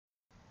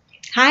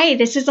Hi,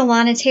 this is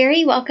Alana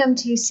Terry. Welcome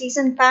to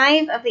Season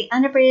 5 of the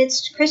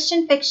Unabridged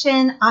Christian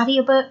Fiction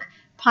audiobook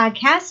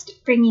podcast,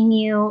 bringing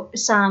you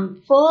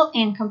some full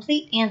and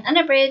complete and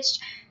unabridged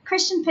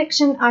Christian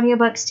fiction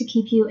audiobooks to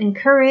keep you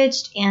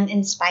encouraged and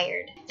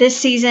inspired. This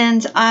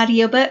season's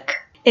audiobook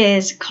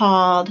is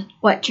called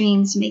What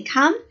Dreams May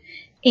Come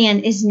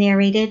and is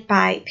narrated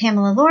by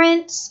Pamela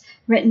Lawrence,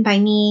 written by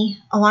me,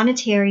 Alana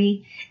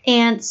Terry,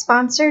 and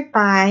sponsored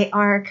by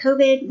our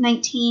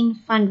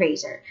COVID-19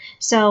 fundraiser.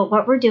 So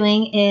what we're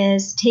doing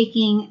is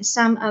taking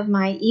some of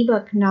my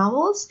ebook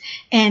novels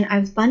and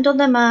I've bundled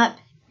them up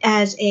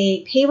as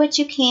a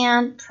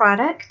pay-what-you-can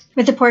product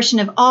with a portion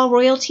of all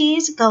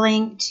royalties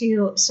going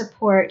to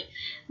support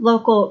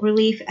local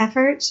relief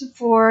efforts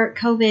for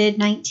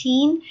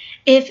COVID-19.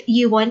 If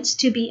you want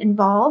to be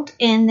involved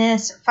in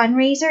this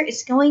fundraiser,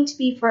 it's going to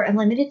be for a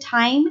limited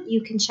time.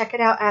 You can check it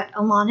out at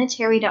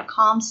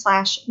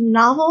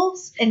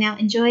alanaterry.com/novels. And now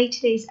enjoy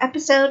today's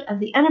episode of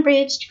the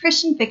Unabridged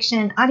Christian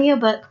Fiction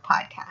audiobook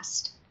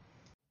podcast.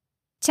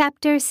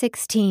 Chapter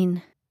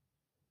 16.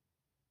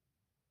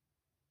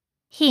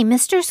 "Hey,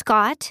 Mr.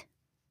 Scott."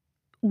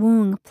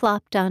 Woong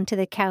plopped onto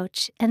the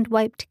couch and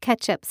wiped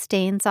ketchup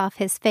stains off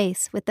his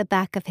face with the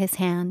back of his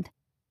hand.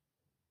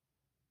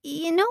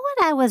 "You know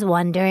what I was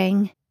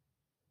wondering?"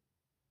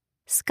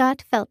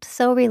 Scott felt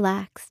so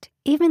relaxed,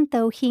 even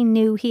though he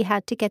knew he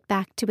had to get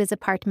back to his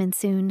apartment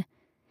soon.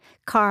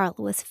 Carl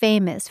was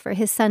famous for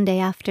his Sunday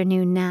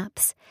afternoon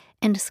naps,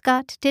 and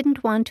Scott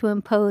didn't want to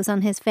impose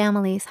on his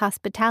family's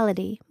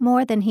hospitality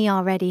more than he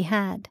already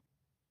had.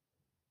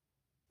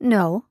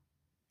 "No,"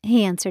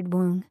 he answered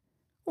Woong.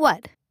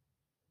 "What?"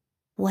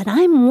 "What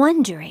I'm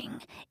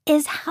wondering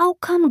is how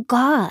come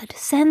God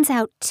sends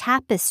out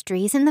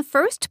tapestries in the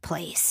first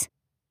place?"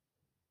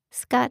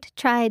 Scott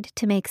tried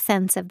to make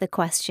sense of the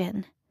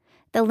question.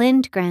 The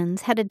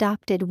Lindgrens had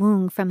adopted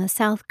Woong from a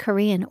South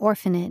Korean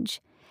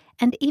orphanage,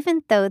 and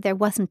even though there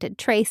wasn't a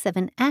trace of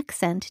an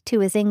accent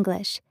to his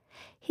English,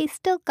 he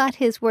still got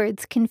his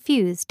words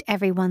confused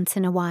every once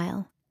in a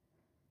while.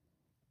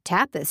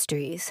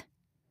 "Tapestries?"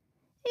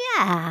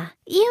 "Yeah,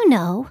 you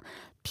know,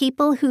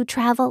 people who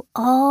travel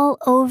all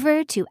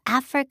over to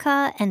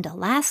Africa and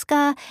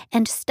Alaska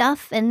and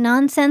stuff and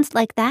nonsense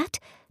like that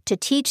to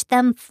teach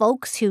them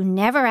folks who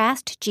never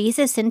asked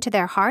Jesus into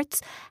their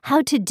hearts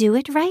how to do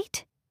it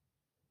right."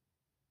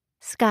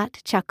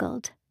 Scott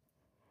chuckled.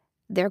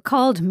 "They're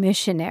called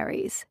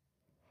missionaries."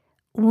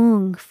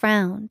 Woong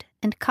frowned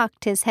and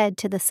cocked his head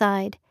to the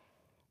side.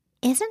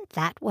 "Isn't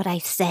that what I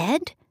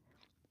said?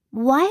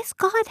 Why's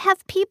God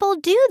have people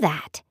do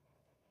that?"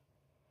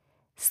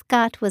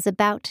 Scott was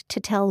about to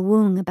tell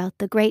Woong about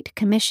the Great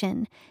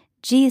Commission,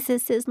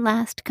 Jesus'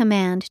 last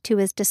command to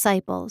his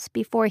disciples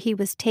before he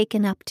was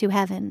taken up to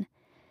heaven.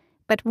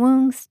 But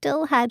Woong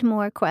still had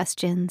more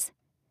questions.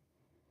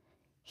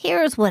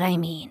 "Here's what I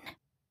mean.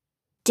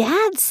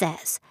 Dad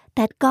says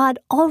that God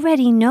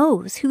already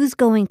knows who's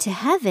going to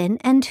heaven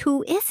and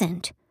who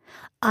isn't.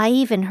 I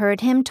even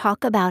heard him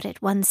talk about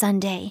it one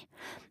Sunday.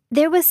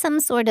 There was some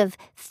sort of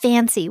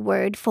fancy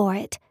word for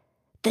it.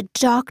 The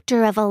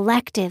doctor of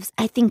electives,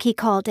 I think he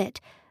called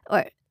it,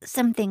 or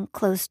something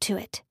close to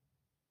it."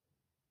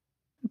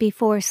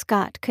 Before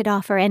Scott could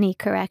offer any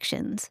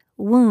corrections,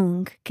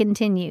 Woong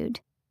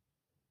continued.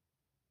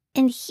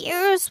 "And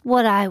here's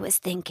what I was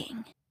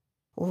thinking.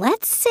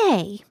 Let's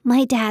say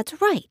my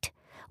dad's right,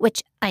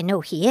 which I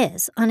know he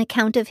is on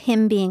account of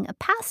him being a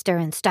pastor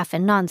and stuff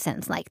and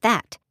nonsense like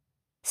that.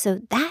 So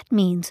that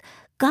means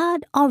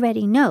God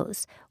already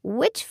knows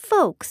which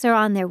folks are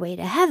on their way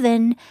to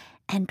heaven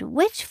and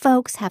which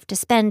folks have to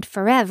spend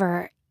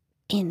forever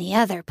in the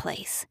other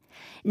place.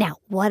 Now,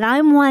 what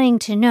I'm wanting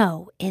to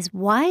know is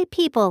why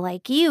people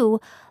like you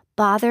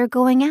bother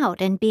going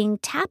out and being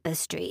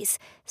tapestries,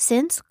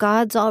 since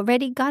God's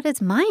already got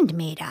his mind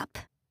made up."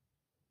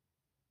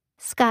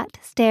 Scott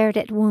stared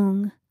at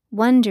Woong,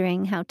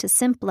 wondering how to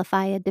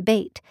simplify a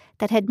debate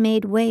that had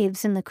made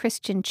waves in the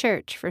Christian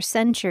church for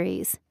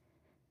centuries.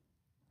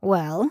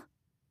 "Well,"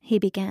 he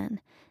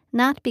began,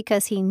 not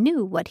because he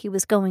knew what he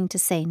was going to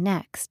say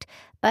next,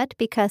 but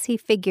because he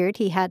figured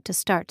he had to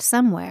start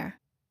somewhere.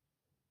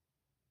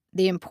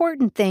 "The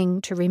important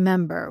thing to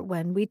remember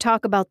when we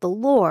talk about the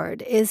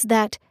Lord is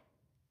that—"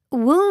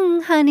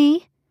 "Woong,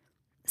 honey,"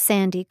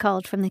 Sandy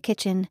called from the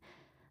kitchen,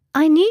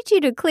 "I need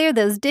you to clear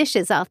those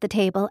dishes off the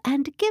table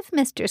and give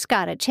Mr.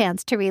 Scott a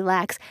chance to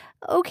relax.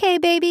 Okay,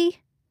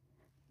 baby?"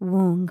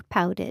 Woong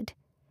pouted.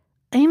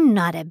 "I'm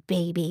not a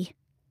baby,"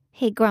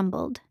 he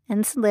grumbled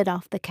and slid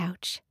off the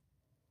couch.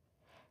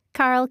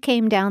 Carl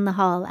came down the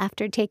hall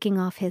after taking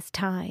off his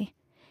tie.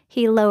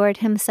 He lowered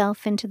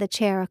himself into the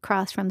chair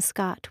across from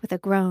Scott with a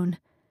groan.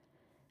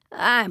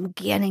 "I'm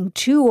getting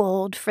too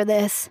old for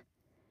this."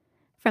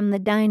 From the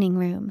dining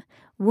room,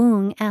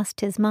 Woong asked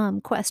his mom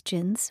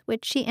questions,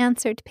 which she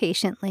answered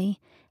patiently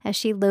as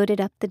she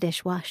loaded up the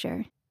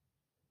dishwasher.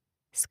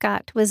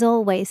 Scott was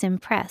always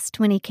impressed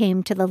when he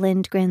came to the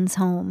Lindgrens'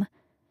 home.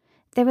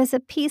 There was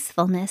a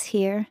peacefulness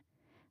here,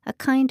 a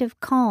kind of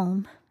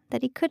calm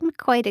that he couldn't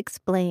quite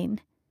explain.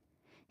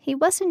 He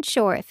wasn't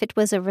sure if it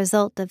was a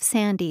result of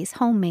Sandy's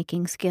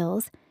homemaking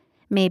skills,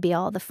 maybe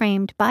all the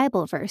framed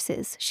Bible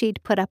verses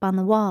she'd put up on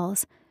the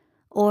walls,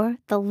 or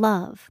the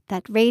love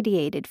that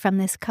radiated from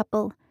this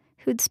couple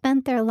who'd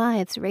spent their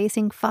lives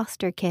raising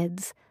foster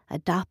kids,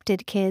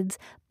 adopted kids,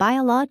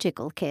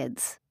 biological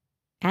kids,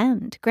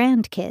 and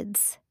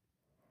grandkids.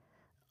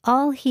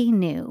 All he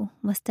knew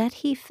was that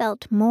he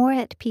felt more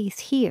at peace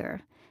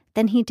here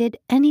than he did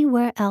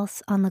anywhere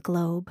else on the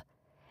globe.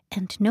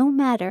 And no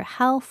matter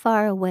how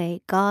far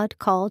away God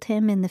called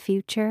him in the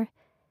future,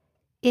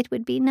 it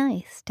would be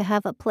nice to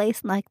have a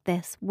place like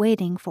this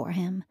waiting for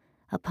him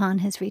upon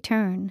his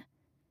return,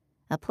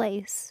 a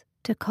place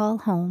to call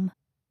home.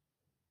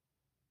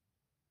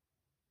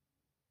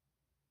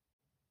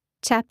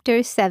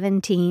 Chapter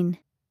 17.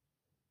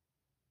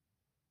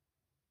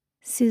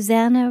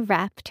 Susanna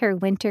wrapped her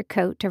winter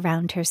coat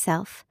around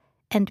herself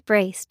and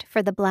braced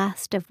for the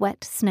blast of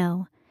wet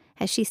snow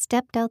as she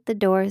stepped out the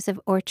doors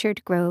of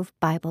Orchard Grove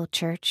Bible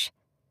Church.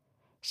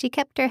 She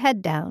kept her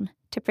head down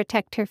to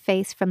protect her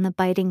face from the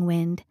biting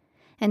wind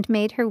and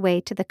made her way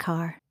to the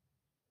car.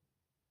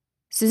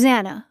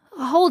 "Susanna,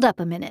 hold up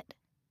a minute."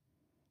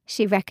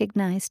 She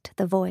recognized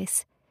the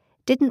voice,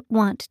 didn't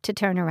want to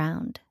turn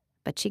around,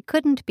 but she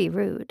couldn't be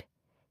rude.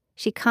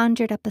 She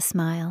conjured up a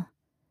smile.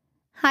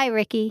 "Hi,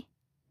 Ricky."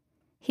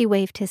 He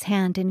waved his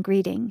hand in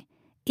greeting,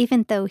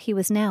 even though he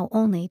was now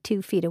only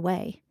 2 feet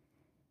away.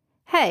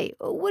 "Hey,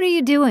 what are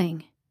you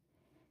doing?"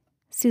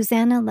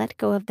 Susanna let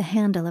go of the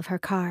handle of her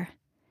car.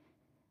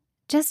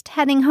 "Just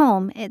heading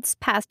home. It's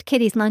past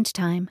Kitty's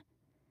lunchtime."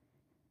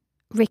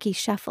 Ricky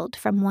shuffled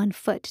from one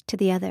foot to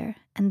the other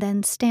and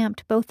then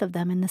stamped both of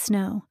them in the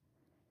snow.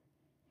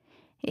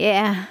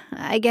 "Yeah,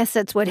 I guess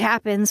that's what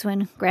happens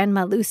when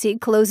Grandma Lucy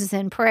closes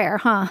in prayer,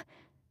 huh?"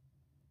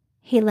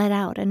 He let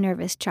out a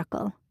nervous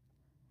chuckle.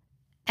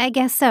 "I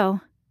guess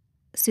so,"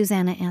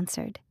 Susanna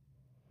answered.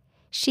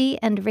 She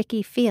and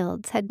Ricky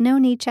Fields had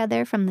known each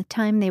other from the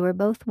time they were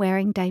both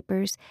wearing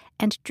diapers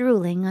and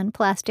drooling on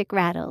plastic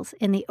rattles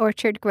in the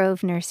Orchard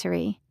Grove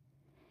nursery.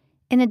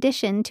 In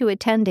addition to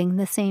attending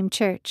the same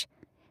church,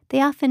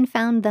 they often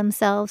found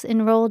themselves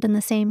enrolled in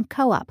the same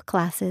co-op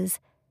classes.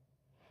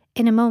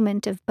 In a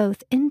moment of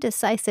both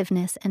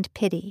indecisiveness and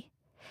pity,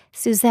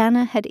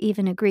 Susanna had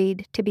even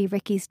agreed to be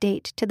Ricky's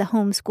date to the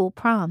homeschool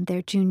prom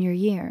their junior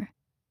year.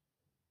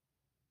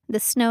 The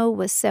snow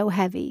was so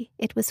heavy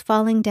it was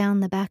falling down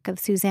the back of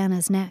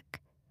Susanna's neck.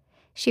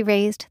 She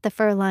raised the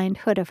fur-lined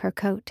hood of her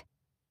coat.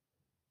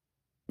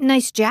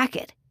 "Nice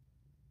jacket."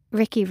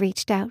 Ricky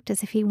reached out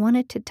as if he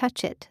wanted to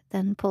touch it,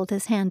 then pulled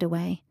his hand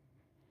away.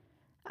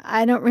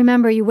 "I don't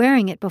remember you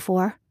wearing it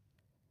before."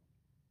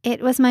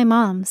 "It was my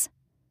mom's,"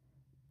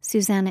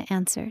 Susanna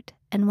answered,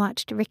 and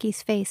watched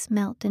Ricky's face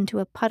melt into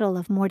a puddle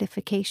of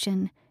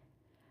mortification.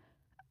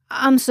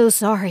 "I'm so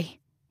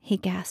sorry," he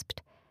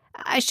gasped.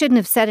 "I shouldn't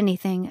have said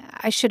anything.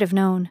 I should have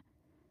known."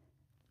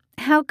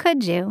 "How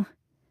could you?"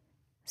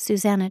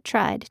 Susanna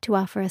tried to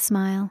offer a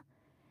smile.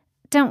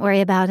 "Don't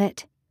worry about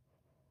it."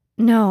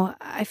 "No,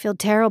 I feel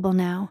terrible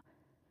now.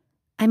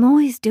 I'm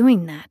always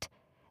doing that,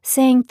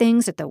 saying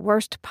things at the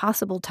worst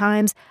possible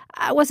times.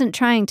 I wasn't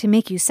trying to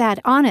make you sad.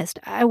 Honest,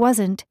 I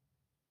wasn't."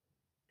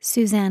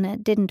 Susanna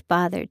didn't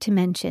bother to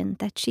mention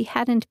that she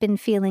hadn't been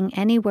feeling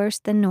any worse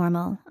than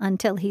normal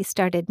until he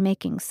started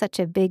making such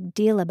a big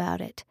deal about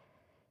it.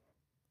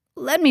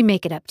 "Let me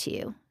make it up to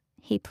you,"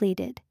 he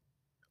pleaded.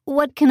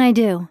 "What can I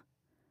do?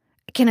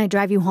 Can I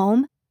drive you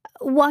home?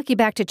 Walk you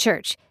back to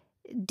church?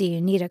 Do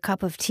you need a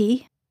cup of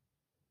tea?"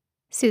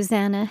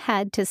 Susanna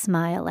had to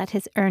smile at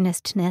his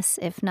earnestness,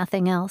 if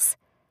nothing else.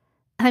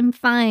 "I'm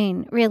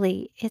fine,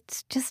 really.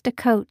 It's just a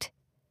coat."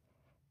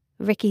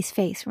 Ricky's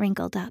face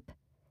wrinkled up.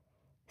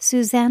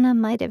 Susanna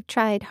might have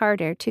tried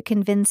harder to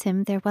convince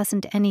him there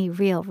wasn't any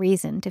real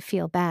reason to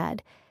feel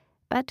bad,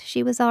 but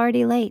she was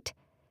already late.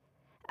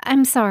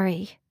 "I'm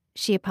sorry,"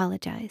 she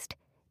apologized,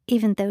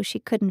 even though she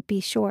couldn't be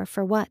sure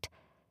for what.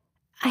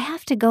 "I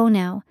have to go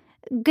now.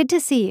 Good to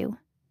see you."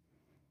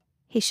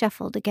 He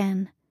shuffled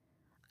again,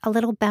 a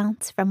little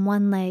bounce from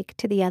one leg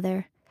to the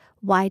other,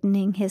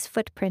 widening his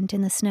footprint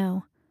in the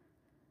snow.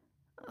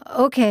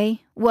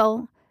 "Okay,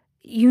 well,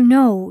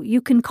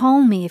 you can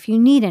call me if you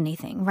need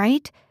anything,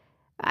 right?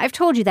 I've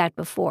told you that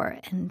before,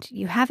 and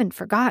you haven't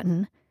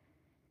forgotten."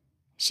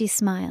 She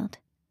smiled.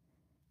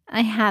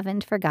 "I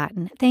haven't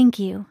forgotten, thank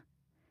you."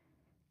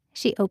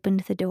 She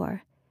opened the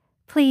door.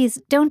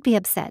 "Please, don't be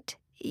upset.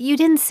 You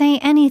didn't say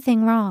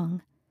anything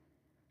wrong."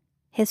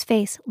 His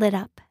face lit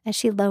up as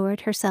she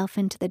lowered herself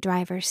into the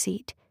driver's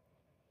seat.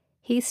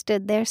 He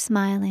stood there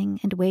smiling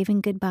and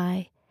waving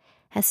goodbye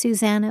as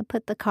Susanna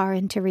put the car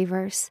into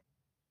reverse,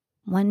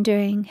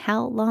 wondering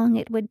how long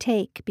it would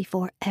take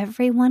before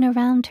everyone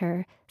around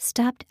her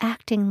stopped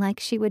acting like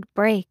she would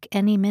break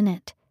any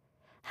minute,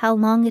 how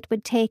long it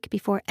would take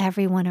before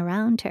everyone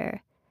around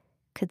her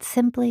could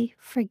simply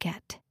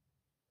forget.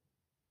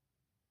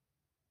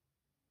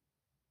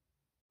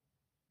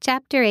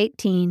 Chapter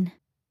 18.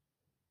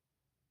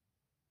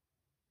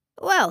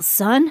 "Well,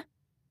 son,"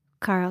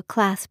 Carl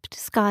clasped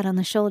Scott on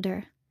the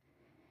shoulder.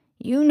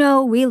 You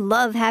know we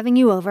love having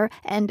you over,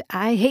 and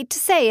I hate to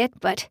say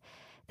it, but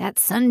that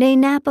Sunday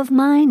nap of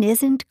mine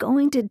isn't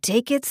going to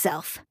take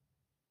itself."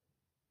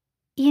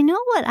 "You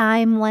know what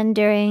I'm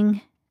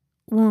wondering?"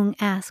 Woong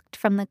asked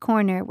from the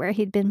corner where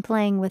he'd been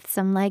playing with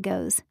some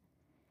Legos.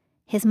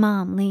 His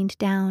mom leaned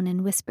down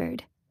and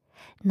whispered,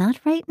 "Not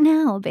right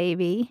now,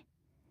 baby."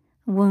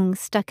 Woong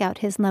stuck out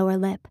his lower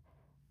lip.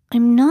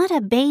 "I'm not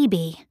a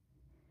baby."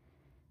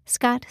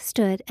 Scott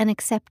stood and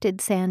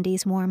accepted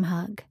Sandy's warm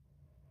hug.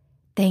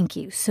 "Thank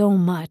you so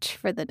much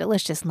for the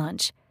delicious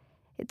lunch.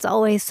 It's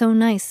always so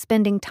nice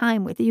spending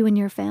time with you and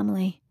your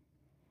family."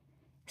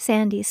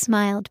 Sandy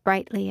smiled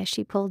brightly as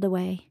she pulled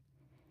away.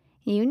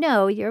 "You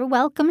know you're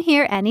welcome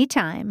here any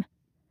time."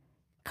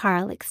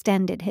 Carl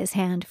extended his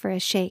hand for a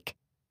shake.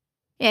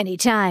 "Any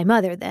time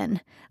other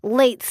than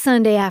late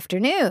Sunday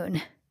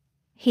afternoon,"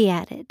 he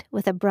added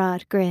with a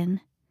broad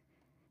grin.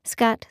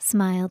 Scott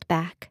smiled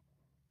back.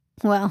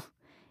 "Well,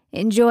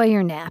 enjoy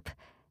your nap.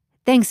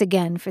 Thanks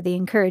again for the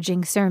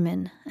encouraging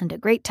sermon and a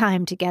great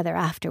time together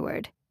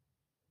afterward."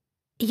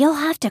 "You'll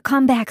have to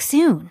come back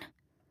soon."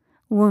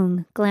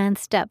 Woong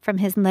glanced up from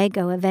his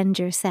Lego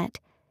Avenger set.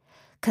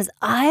 "'Cause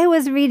I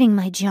was reading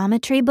my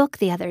geometry book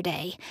the other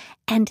day,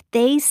 and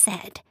they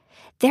said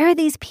there are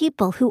these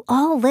people who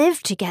all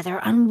live together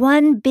on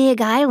one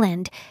big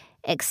island,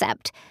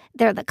 except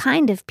they're the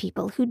kind of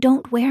people who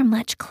don't wear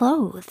much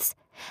clothes.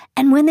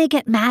 And when they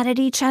get mad at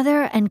each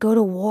other and go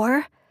to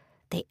war,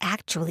 they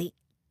actually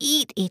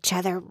eat each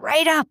other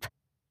right up.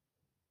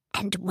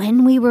 And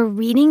when we were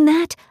reading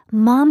that,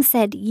 Mom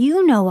said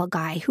you know a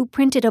guy who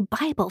printed a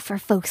Bible for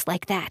folks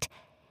like that.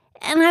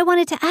 And I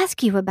wanted to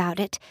ask you about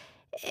it,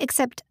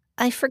 except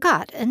I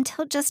forgot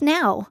until just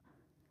now."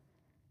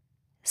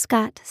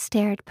 Scott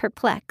stared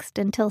perplexed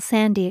until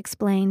Sandy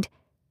explained,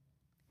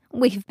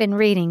 "We've been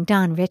reading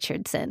Don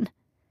Richardson."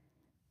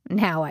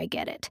 "Now I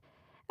get it.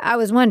 I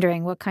was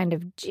wondering what kind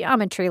of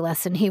geometry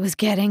lesson he was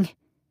getting,"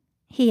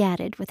 he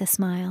added with a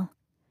smile.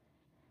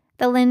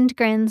 The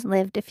Lindgrens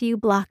lived a few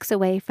blocks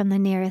away from the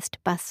nearest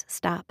bus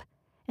stop,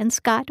 and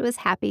Scott was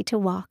happy to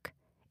walk,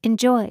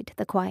 enjoyed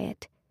the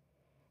quiet.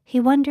 He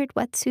wondered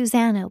what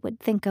Susanna would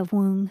think of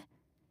Woong,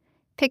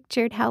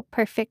 pictured how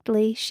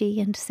perfectly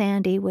she and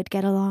Sandy would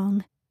get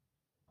along,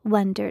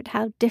 wondered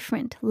how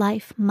different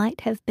life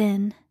might have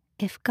been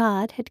if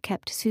God had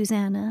kept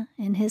Susanna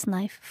in his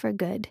life for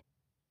good.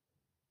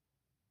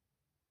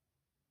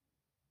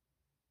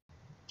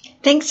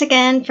 Thanks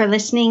again for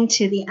listening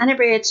to the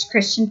Unabridged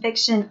Christian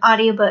Fiction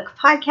audiobook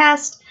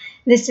podcast.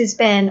 This has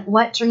been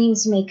What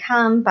Dreams May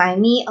Come by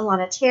me,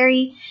 Alana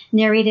Terry,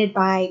 narrated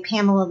by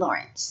Pamela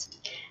Lawrence.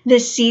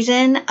 This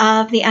season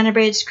of the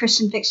Unabridged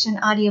Christian Fiction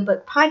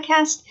audiobook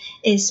podcast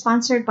is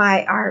sponsored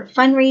by our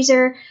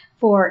fundraiser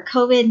for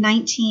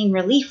COVID-19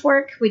 relief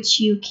work, which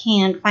you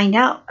can find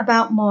out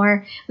about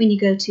more when you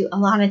go to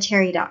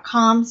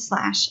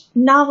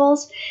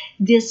alanaterry.com/novels.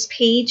 This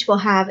page will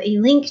have a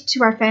link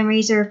to our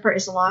fundraiser for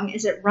as long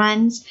as it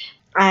runs.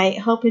 I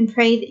hope and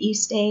pray that you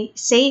stay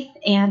safe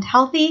and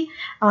healthy.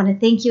 I want to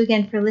thank you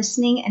again for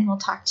listening, and we'll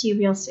talk to you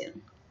real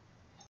soon.